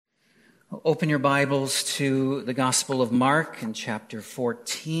Open your Bibles to the Gospel of Mark in chapter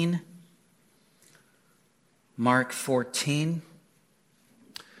 14. Mark 14.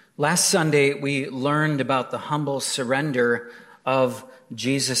 Last Sunday, we learned about the humble surrender of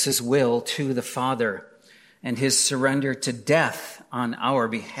Jesus' will to the Father and his surrender to death on our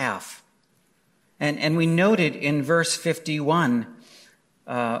behalf. And we noted in verse 51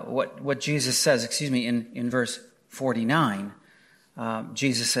 what Jesus says, in verse 49.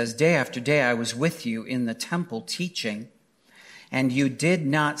 Jesus says, "Day after day I was with you in the temple teaching, and you did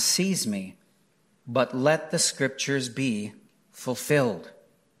not seize me, but let the scriptures be fulfilled."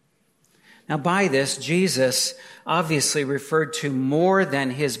 Now by this, Jesus obviously referred to more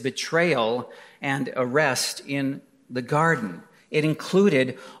than his betrayal and arrest in the garden. It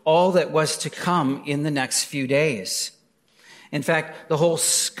included all that was to come in the next few days. In fact, the whole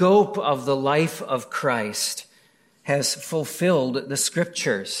scope of the life of Christ has fulfilled the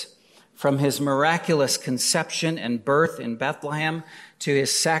scriptures, from his miraculous conception and birth in Bethlehem to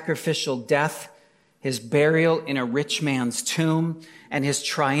his sacrificial death, his burial in a rich man's tomb, and his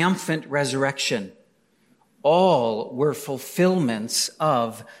triumphant resurrection. All were fulfillments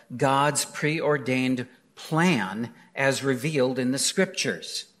of God's preordained plan as revealed in the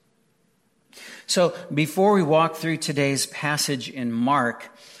scriptures. So before we walk through today's passage in Mark,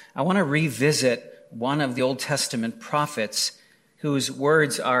 I want to revisit one of the Old Testament prophets whose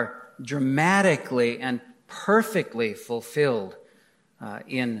words are dramatically and perfectly fulfilled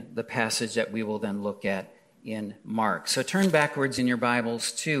in the passage that we will then look at in Mark. So turn backwards in your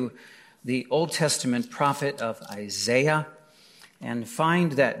Bibles to the Old Testament prophet of Isaiah and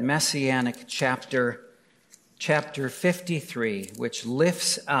find that messianic chapter 53, which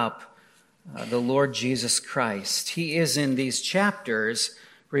lifts up the Lord Jesus Christ. He is in these chapters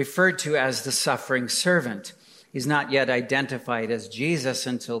referred to as the suffering servant. He's not yet identified as Jesus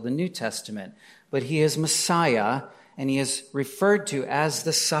until the New Testament, but he is Messiah, and he is referred to as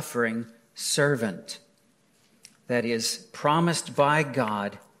the suffering servant that is promised by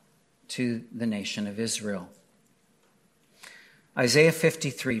God to the nation of Israel. Isaiah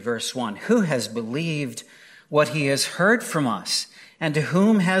 53, verse 1, "Who has believed what he has heard from us, and to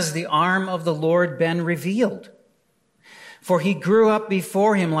whom has the arm of the Lord been revealed? For he grew up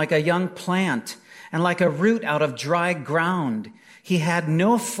before him like a young plant, and like a root out of dry ground. He had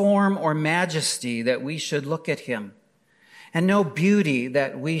no form or majesty that we should look at him, and no beauty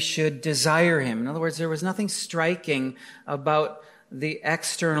that we should desire him." In other words, there was nothing striking about the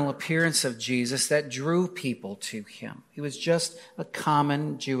external appearance of Jesus that drew people to him. He was just a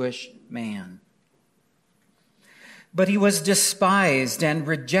common Jewish man. "But he was despised and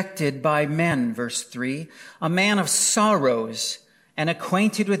rejected by men," verse 3, "a man of sorrows and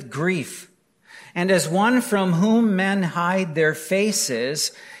acquainted with grief. And as one from whom men hide their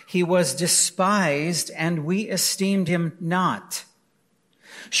faces, he was despised, and we esteemed him not.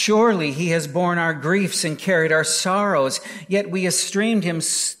 Surely he has borne our griefs and carried our sorrows, yet we esteemed him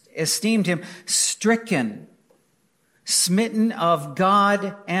stricken, smitten of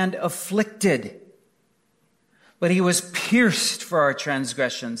God, and afflicted. But he was pierced for our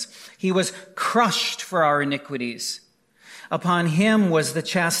transgressions. He was crushed for our iniquities. Upon him was the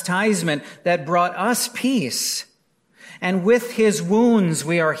chastisement that brought us peace, and with his wounds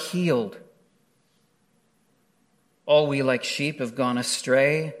we are healed. All we like sheep have gone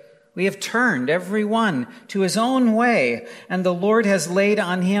astray. We have turned every one to his own way, and the Lord has laid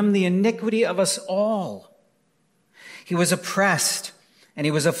on him the iniquity of us all. He was oppressed, and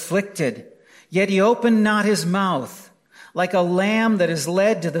he was afflicted, yet he opened not his mouth. Like a lamb that is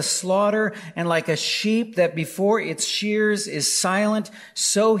led to the slaughter, and like a sheep that before its shears is silent,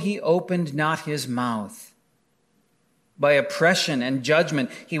 so he opened not his mouth. By oppression and judgment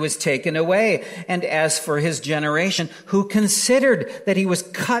he was taken away. And as for his generation, who considered that he was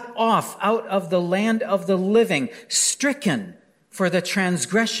cut off out of the land of the living, stricken for the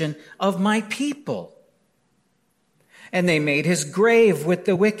transgression of my people. And they made his grave with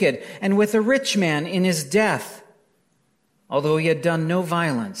the wicked and with a rich man in his death, although he had done no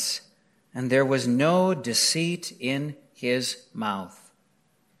violence, and there was no deceit in his mouth.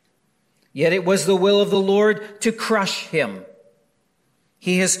 Yet it was the will of the Lord to crush him.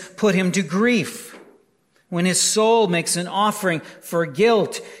 He has put him to grief. When his soul makes an offering for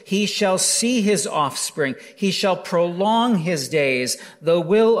guilt, he shall see his offspring. He shall prolong his days. The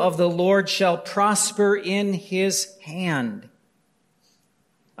will of the Lord shall prosper in his hand.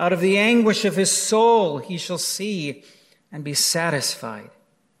 Out of the anguish of his soul he shall see and be satisfied.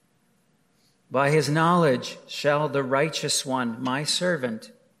 By his knowledge shall the righteous one, my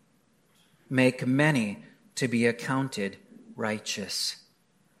servant, make many to be accounted righteous.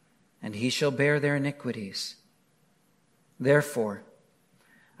 and he shall bear their iniquities. Therefore,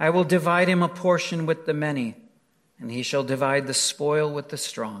 I will divide him a portion with the many, and he shall divide the spoil with the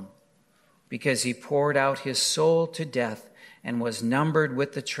strong, because he poured out his soul to death and was numbered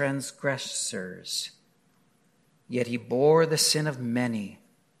with the transgressors. Yet he bore the sin of many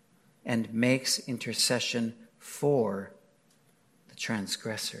and makes intercession for the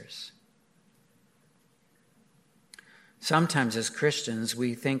transgressors. Sometimes as Christians,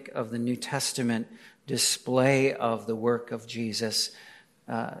 we think of the New Testament display of the work of Jesus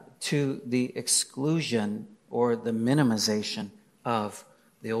to the exclusion or the minimization of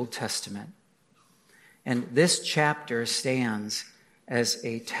the Old Testament. And this chapter stands as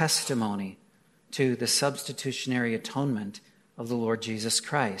a testimony to the substitutionary atonement of the Lord Jesus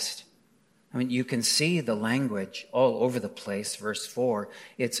Christ. I mean, you can see the language all over the place. Verse 4,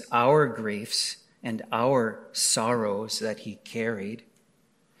 it's our griefs and our sorrows that he carried.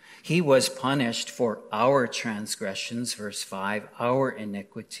 He was punished for our transgressions, verse 5, our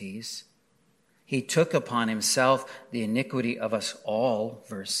iniquities. He took upon himself the iniquity of us all,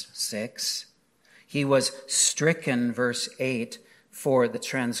 verse 6. He was stricken, verse 8, for the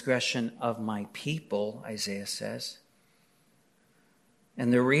transgression of my people, Isaiah says.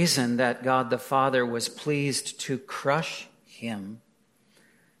 And the reason that God the Father was pleased to crush him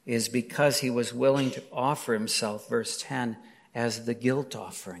is because he was willing to offer himself, verse 10, as the guilt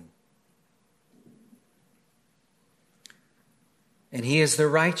offering. And he is the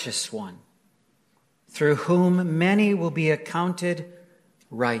righteous one, through whom many will be accounted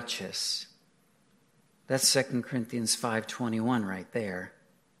righteous. That's 2 Corinthians 5:21 right there.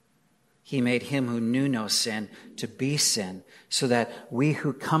 He made him who knew no sin to be sin, so that we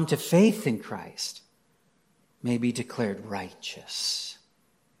who come to faith in Christ may be declared righteous.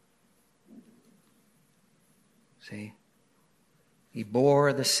 See? He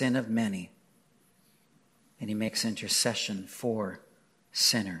bore the sin of many, and he makes intercession for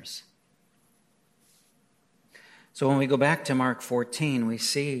sinners. So when we go back to Mark 14, we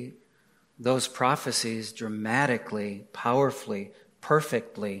see those prophecies dramatically, powerfully,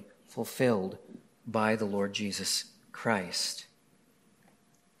 perfectly fulfilled by the Lord Jesus Christ.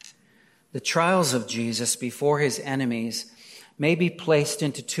 The trials of Jesus before his enemies may be placed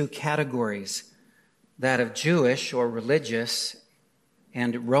into two categories: that of Jewish or religious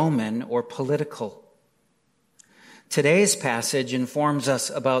and Roman or political. Today's passage informs us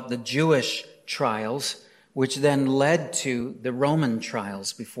about the Jewish trials, which then led to the Roman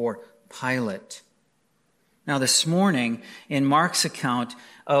trials before Pilate. Now, this morning, in Mark's account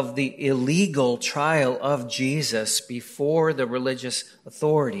of the illegal trial of Jesus before the religious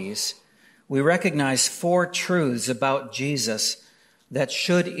authorities, we recognize four truths about Jesus that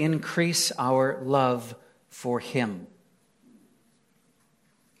should increase our love for him.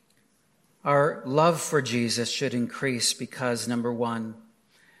 Our love for Jesus should increase because, number one,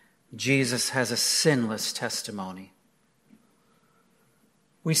 Jesus has a sinless testimony.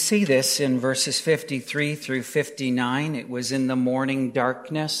 We see this in verses 53 through 59. It was in the morning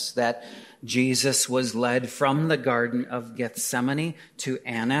darkness that Jesus was led from the Garden of Gethsemane to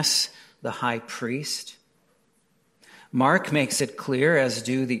Annas, the high priest. Mark makes it clear, as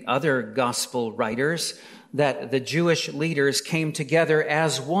do the other gospel writers, that the Jewish leaders came together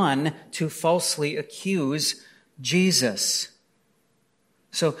as one to falsely accuse Jesus.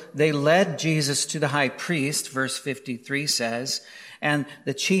 So they led Jesus to the high priest, verse 53 says, and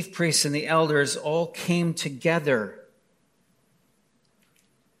the chief priests and the elders all came together.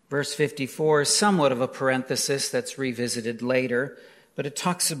 Verse 54 is somewhat of a parenthesis that's revisited later, but it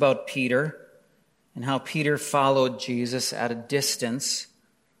talks about Peter and how Peter followed Jesus at a distance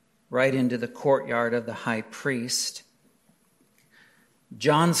right into the courtyard of the high priest.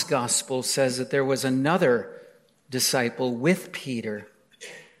 John's gospel says that there was another disciple with Peter,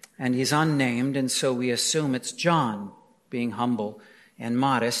 and he's unnamed, and so we assume it's John, being humble and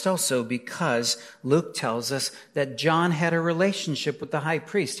modest, also because Luke tells us that John had a relationship with the high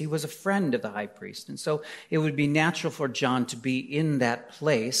priest. He was a friend of the high priest, and so it would be natural for John to be in that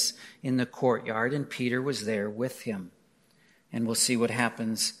place in the courtyard, and Peter was there with him. And we'll see what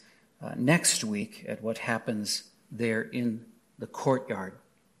happens next week at what happens there in the courtyard.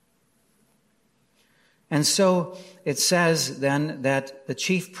 And so it says then that the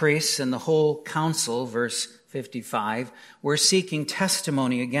chief priests and the whole council, verse 55, were seeking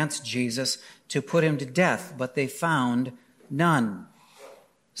testimony against Jesus to put him to death, but they found none.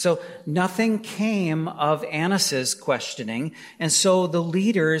 So nothing came of Annas's questioning, and so the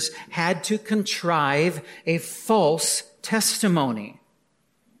leaders had to contrive a false testimony.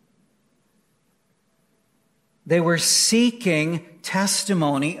 They were seeking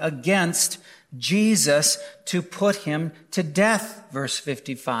testimony against Jesus to put him to death, verse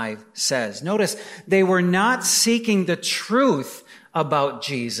 55 says. Notice, they were not seeking the truth about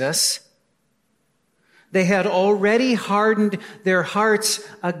Jesus. They had already hardened their hearts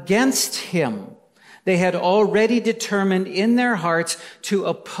against him. They had already determined in their hearts to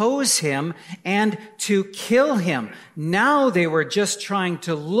oppose him and to kill him. Now they were just trying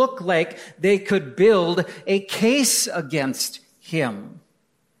to look like they could build a case against him.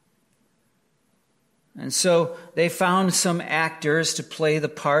 And so they found some actors to play the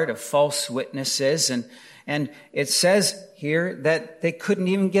part of false witnesses. And it says here that they couldn't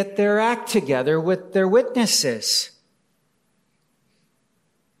even get their act together with their witnesses.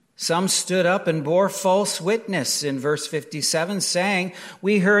 Some stood up and bore false witness in verse 57, saying,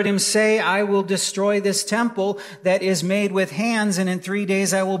 "We heard him say, 'I will destroy this temple that is made with hands, and in 3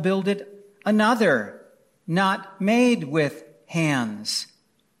 days I will build it another, not made with hands.'"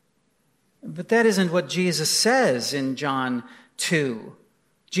 But that isn't what Jesus says in John 2.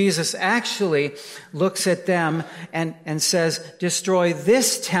 Jesus actually looks at them and says, "Destroy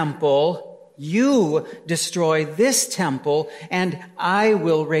this temple. You destroy this temple, and I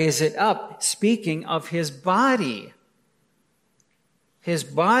will raise it up," speaking of his body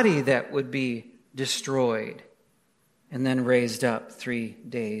that would be destroyed and then raised up 3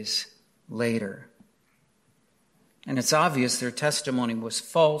 days later. And it's obvious their testimony was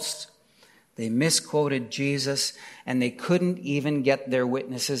false. They misquoted Jesus, and they couldn't even get their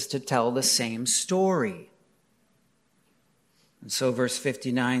witnesses to tell the same story. And so verse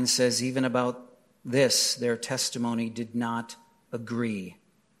 59 says, even about this, their testimony did not agree.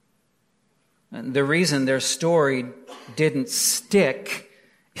 And the reason their story didn't stick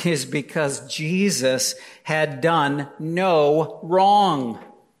is because Jesus had done no wrong.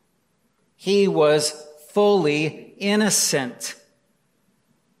 He was fully innocent.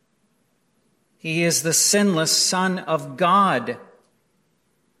 He is the sinless Son of God.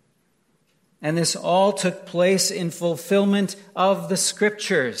 And this all took place in fulfillment of the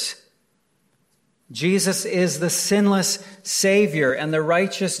Scriptures. Jesus is the sinless Savior and the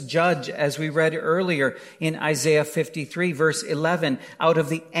righteous judge, as we read earlier in Isaiah 53, verse 11. Out of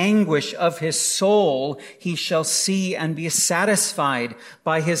the anguish of his soul he shall see and be satisfied.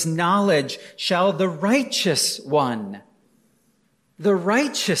 By his knowledge shall the righteous one,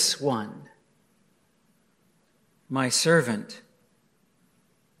 my servant,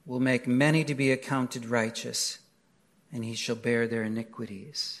 will make many to be accounted righteous, and he shall bear their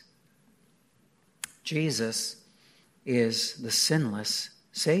iniquities. Jesus is the sinless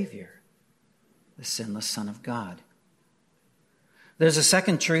Savior, the sinless Son of God. There's a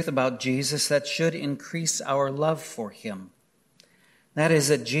second truth about Jesus that should increase our love for him. That is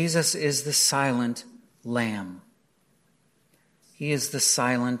that Jesus is the silent Lamb. He is the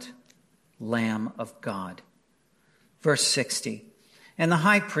silent Lamb of God. Verse 60. And the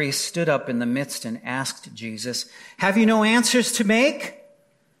high priest stood up in the midst and asked Jesus, "Have you no answers to make?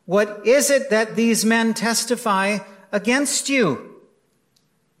 What is it that these men testify against you?"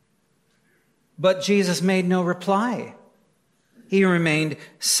 But Jesus made no reply. He remained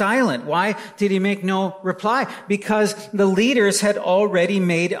silent. Why did he make no reply? Because the leaders had already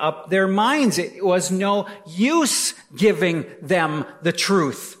made up their minds. It was no use giving them the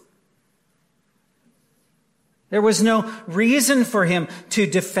truth. There was no reason for him to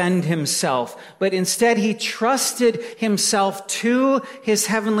defend himself, but instead he trusted himself to his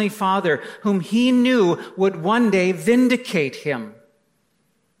heavenly Father, whom he knew would one day vindicate him.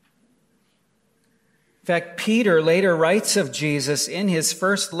 In fact, Peter later writes of Jesus in his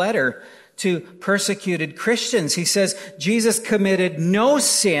first letter to persecuted Christians. He says, Jesus committed no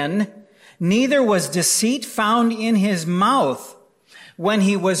sin, neither was deceit found in his mouth. When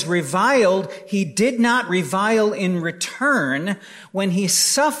he was reviled, he did not revile in return. When he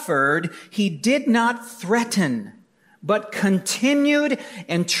suffered, he did not threaten, but continued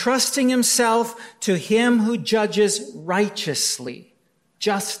entrusting himself to him who judges righteously,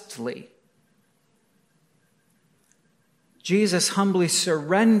 justly. Jesus humbly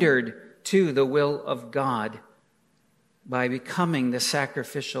surrendered to the will of God by becoming the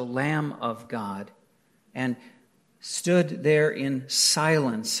sacrificial Lamb of God and stood there in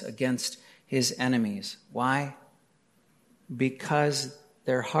silence against his enemies. Why? Because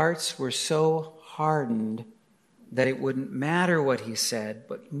their hearts were so hardened that it wouldn't matter what he said,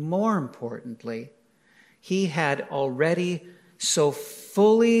 but more importantly, he had already so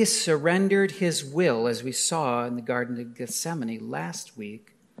fully surrendered his will, as we saw in the Garden of Gethsemane last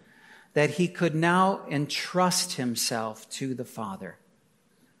week, that he could now entrust himself to the Father.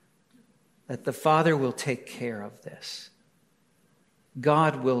 that the Father will take care of this.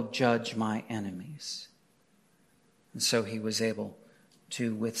 God will judge my enemies. And so he was able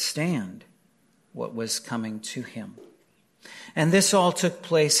to withstand what was coming to him. And this all took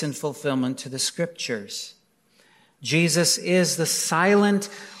place in fulfillment to the Scriptures. Jesus is the silent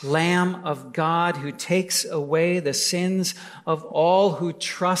Lamb of God who takes away the sins of all who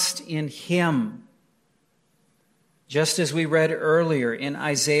trust in him. Just as we read earlier in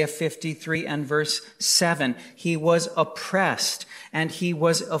Isaiah 53 and verse 7, he was oppressed and he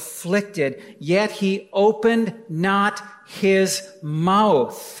was afflicted, yet he opened not his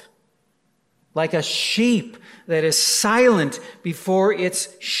mouth. Like a sheep that is silent before its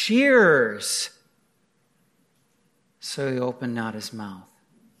shearers, so he opened not his mouth.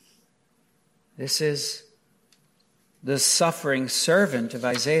 This is the suffering servant of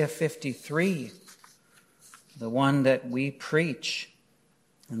Isaiah 53, the one that we preach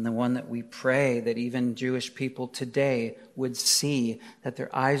and the one that we pray that even Jewish people today would see, that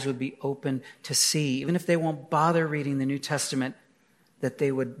their eyes would be open to see, even if they won't bother reading the New Testament, that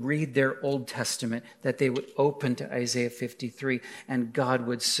they would read their Old Testament, that they would open to Isaiah 53, and God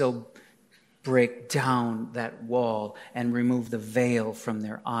would so break down that wall and remove the veil from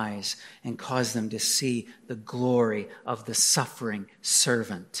their eyes and cause them to see the glory of the suffering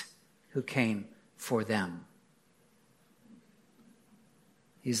servant who came for them.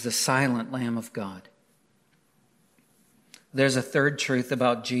 He's the silent Lamb of God. There's a third truth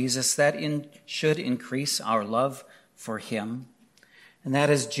about Jesus that should increase our love for him, and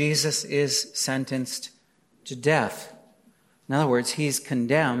that is Jesus is sentenced to death. In other words, he's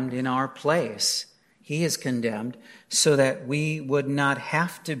condemned in our place. He is condemned so that we would not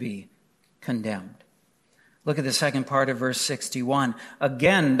have to be condemned. Look at the second part of verse 61.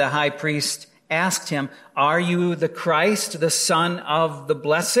 Again, the high priest asked him, "Are you the Christ, the Son of the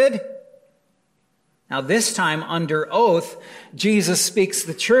Blessed?" Now this time under oath, Jesus speaks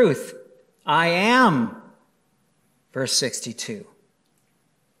the truth. "I am." Verse 62.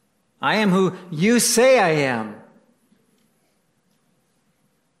 "I am who you say I am."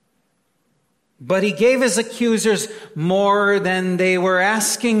 But he gave his accusers more than they were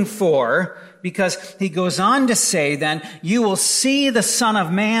asking for, because he goes on to say then, "You will see the Son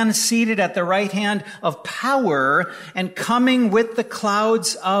of Man seated at the right hand of power and coming with the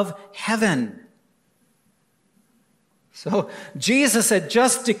clouds of heaven." So Jesus had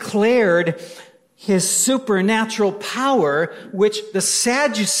just declared his supernatural power, which the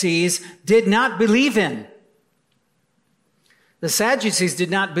Sadducees did not believe in. The Sadducees did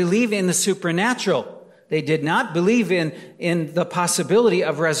not believe in the supernatural. They did not believe in the possibility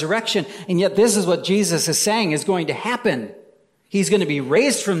of resurrection. And yet this is what Jesus is saying is going to happen. He's going to be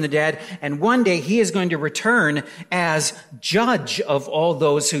raised from the dead, and one day he is going to return as judge of all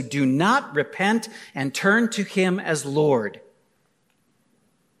those who do not repent and turn to him as Lord.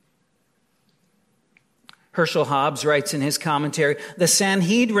 Herschel Hobbs writes in his commentary, "The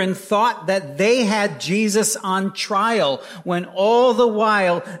Sanhedrin thought that they had Jesus on trial when all the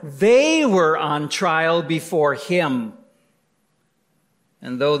while they were on trial before him.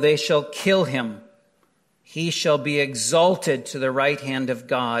 And though they shall kill him, he shall be exalted to the right hand of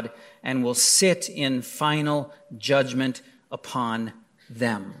God and will sit in final judgment upon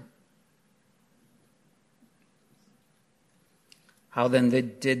them." How then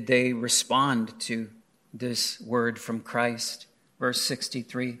did they respond to this word from Christ? Verse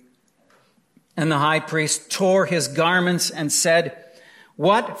 63. "And the high priest tore his garments and said,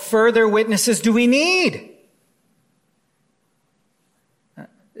 'What further witnesses do we need?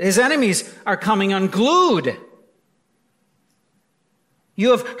 His enemies are coming unglued.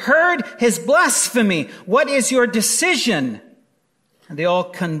 You have heard his blasphemy. What is your decision?' And they all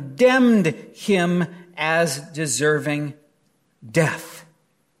condemned him as deserving death."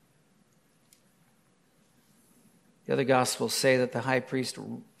 The other Gospels say that the high priest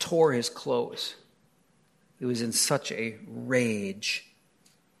tore his clothes. He was in such a rage.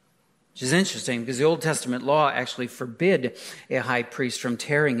 Which is interesting because the Old Testament law actually forbid a high priest from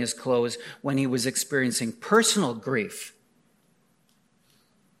tearing his clothes when he was experiencing personal grief.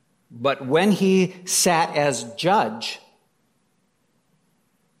 But when he sat as judge,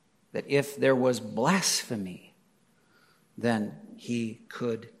 that if there was blasphemy, then he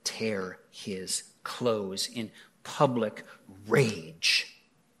could tear his clothes in public rage.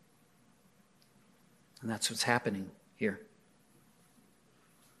 And that's what's happening here.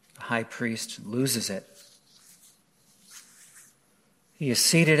 The high priest loses it. He is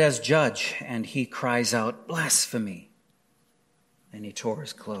seated as judge, and he cries out, "Blasphemy!" And he tore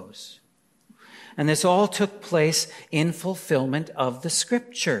his clothes. And this all took place in fulfillment of the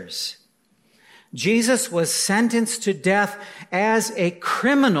Scriptures. Jesus was sentenced to death as a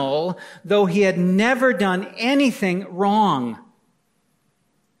criminal, though he had never done anything wrong.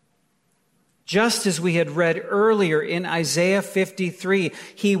 Just as we had read earlier in Isaiah 53,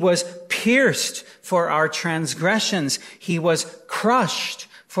 he was pierced for our transgressions. He was crushed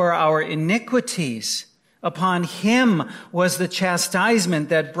for our iniquities. Upon him was the chastisement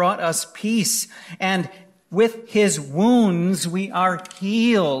that brought us peace, and with his wounds we are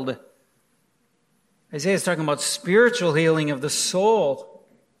healed. Isaiah is talking about spiritual healing of the soul.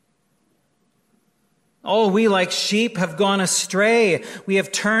 All we like sheep have gone astray. We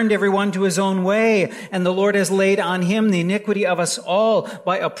have turned everyone to his own way, and the Lord has laid on him the iniquity of us all.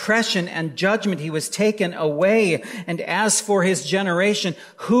 By oppression and judgment he was taken away. And as for his generation,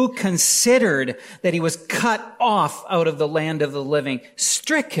 who considered that he was cut off out of the land of the living,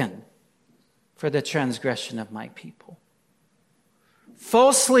 stricken for the transgression of my people?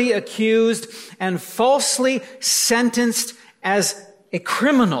 Falsely accused and falsely sentenced as a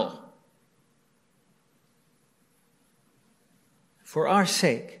criminal. For our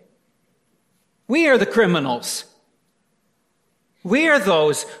sake. We are the criminals. We are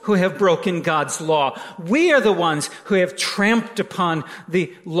those who have broken God's law. We are the ones who have tramped upon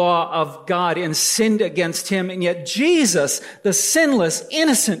the law of God and sinned against him. And yet Jesus, the sinless,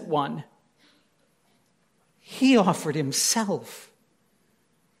 innocent one, he offered himself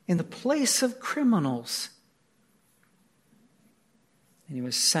in the place of criminals. And he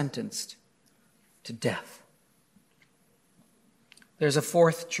was sentenced to death. There's a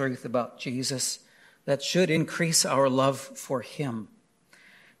fourth truth about Jesus that should increase our love for him.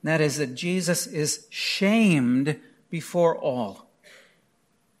 And that is that Jesus is shamed before all.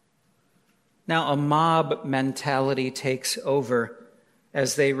 Now, a mob mentality takes over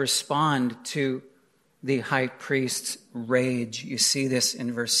as they respond to the high priest's rage. You see this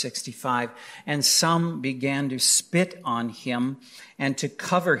in verse 65. And some began to spit on him and to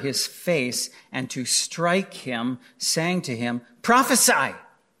cover his face and to strike him, saying to him, "Prophesy!"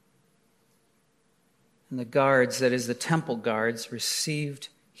 And the guards, that is the temple guards, received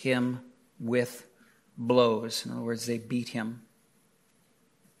him with blows. In other words, they beat him.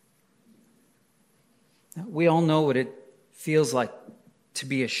 Now, we all know what it feels like to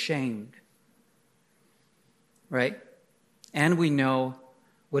be ashamed. Right? And we know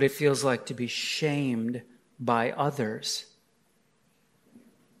what it feels like to be shamed by others.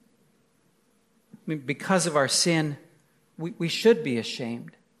 I mean, because of our sin, we should be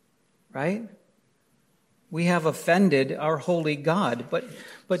ashamed, right? We have offended our holy God,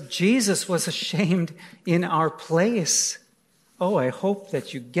 but Jesus was ashamed in our place. Oh, I hope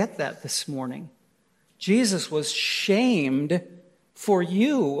that you get that this morning. Jesus was shamed for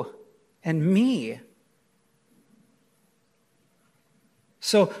you and me.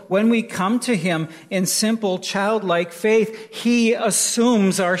 So when we come to him in simple childlike faith, he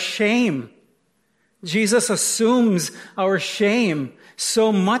assumes our shame. Jesus assumes our shame,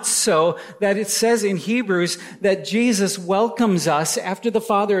 so much so that it says in Hebrews that Jesus welcomes us after the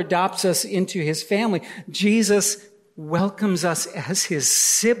Father adopts us into his family. Jesus welcomes us as his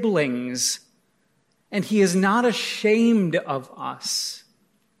siblings, and he is not ashamed of us.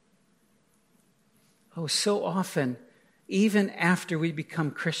 Oh, so often, even after we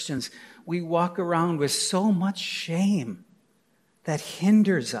become Christians, we walk around with so much shame that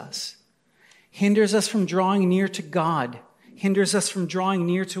hinders us from drawing near to God, hinders us from drawing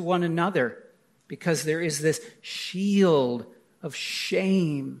near to one another, because there is this shield of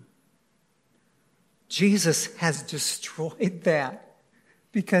shame. Jesus has destroyed that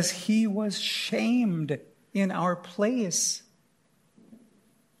because he was shamed in our place.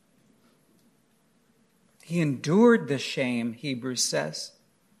 He endured the shame, Hebrews says.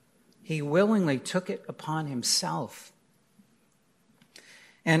 He willingly took it upon himself.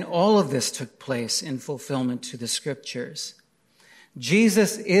 And all of this took place in fulfillment to the Scriptures.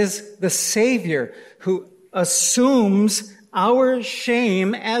 Jesus is the Savior who assumes our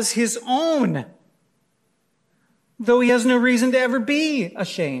shame as his own, though he has no reason to ever be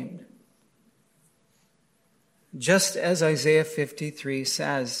ashamed. Just as Isaiah 53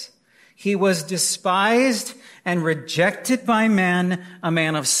 says, he was despised and rejected by men, a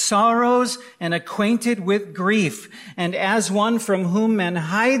man of sorrows and acquainted with grief. And as one from whom men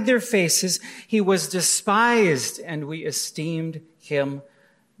hide their faces, he was despised, and we esteemed him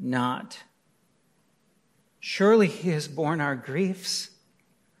not. Surely he has borne our griefs.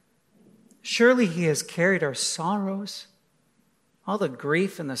 Surely he has carried our sorrows. All the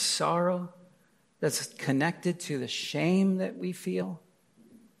grief and the sorrow that's connected to the shame that we feel.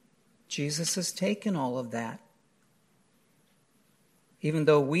 Jesus has taken all of that. even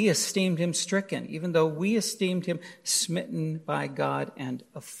though we esteemed him stricken, even though we esteemed him smitten by God and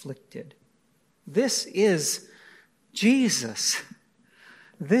afflicted. This is Jesus.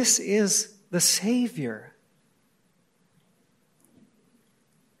 This is the Savior.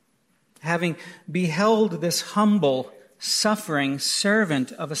 Having beheld this humble, suffering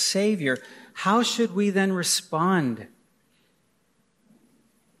servant of a Savior, how should we then respond?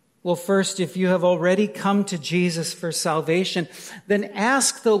 Well, first, if you have already come to Jesus for salvation, then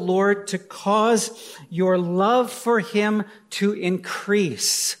ask the Lord to cause your love for him to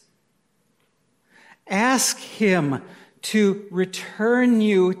increase. Ask him to return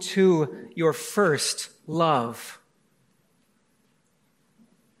you to your first love.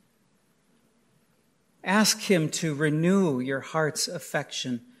 Ask him to renew your heart's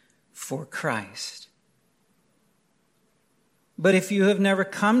affection for Christ. But if you have never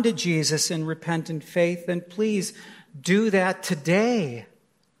come to Jesus in repentant faith, then please do that today.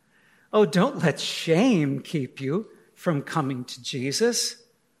 Oh, don't let shame keep you from coming to Jesus.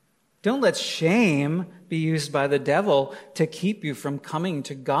 Don't let shame be used by the devil to keep you from coming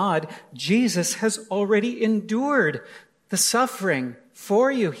to God. Jesus has already endured the suffering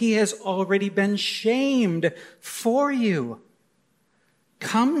for you. He has already been shamed for you.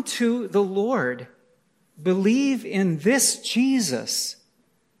 Come to the Lord. Believe in this Jesus,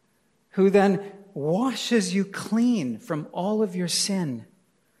 who then washes you clean from all of your sin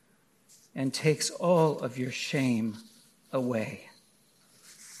and takes all of your shame away.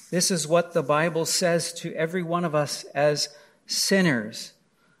 This is what the Bible says to every one of us as sinners,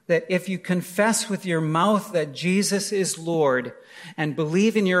 that if you confess with your mouth that Jesus is Lord and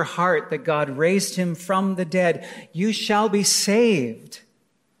believe in your heart that God raised him from the dead, you shall be saved.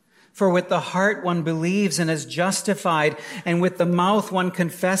 For with the heart one believes and is justified, and with the mouth one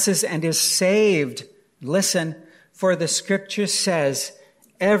confesses and is saved. Listen, for the scripture says,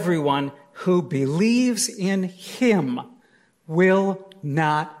 everyone who believes in him will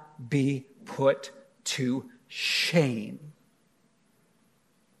not be put to shame.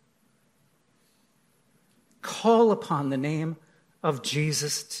 Call upon the name of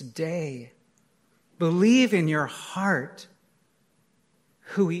Jesus today. Believe in your heart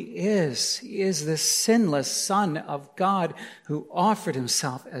who he is. He is the sinless Son of God who offered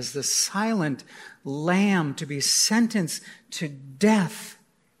himself as the silent lamb to be sentenced to death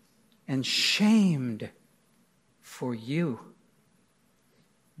and shamed for you.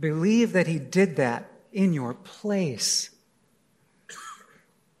 Believe that he did that in your place.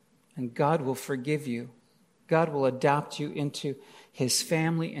 And God will forgive you. God will adopt you into his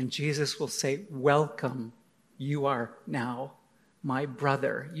family, and Jesus will say, welcome, you are now my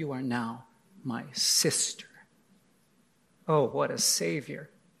brother, you are now my sister. Oh, what a Savior.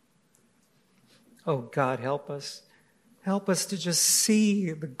 Oh, God, help us. Help us to just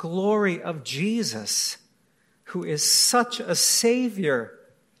see the glory of Jesus, who is such a Savior,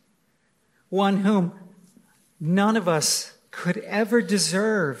 one whom none of us could ever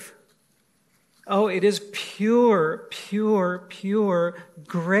deserve. Oh, it is pure, pure, pure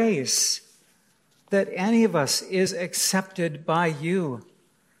grace that any of us is accepted by you.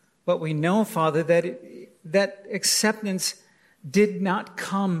 But we know, Father, that acceptance did not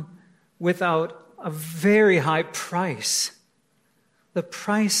come without a very high price. The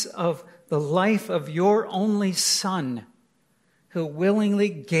price of the life of your only Son, who willingly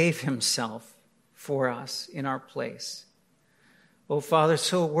gave himself for us in our place. Oh, Father,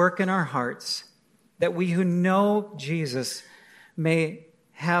 so work in our hearts that we who know Jesus may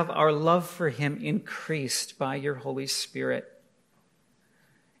have our love for him increased by your Holy Spirit.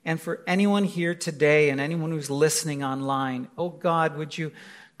 And for anyone here today and anyone who's listening online, oh God, would you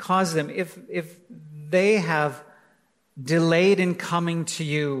cause them, if they have delayed in coming to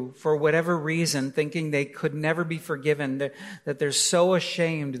you for whatever reason, thinking they could never be forgiven, that they're so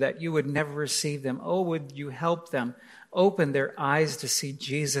ashamed that you would never receive them, oh, would you help them open their eyes to see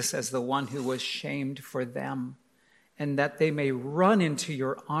Jesus as the one who was shamed for them, and that they may run into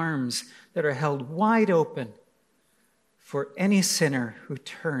your arms that are held wide open for any sinner who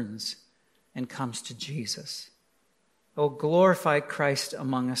turns and comes to Jesus. Oh, glorify Christ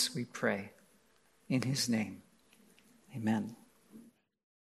among us, we pray. In his name, amen.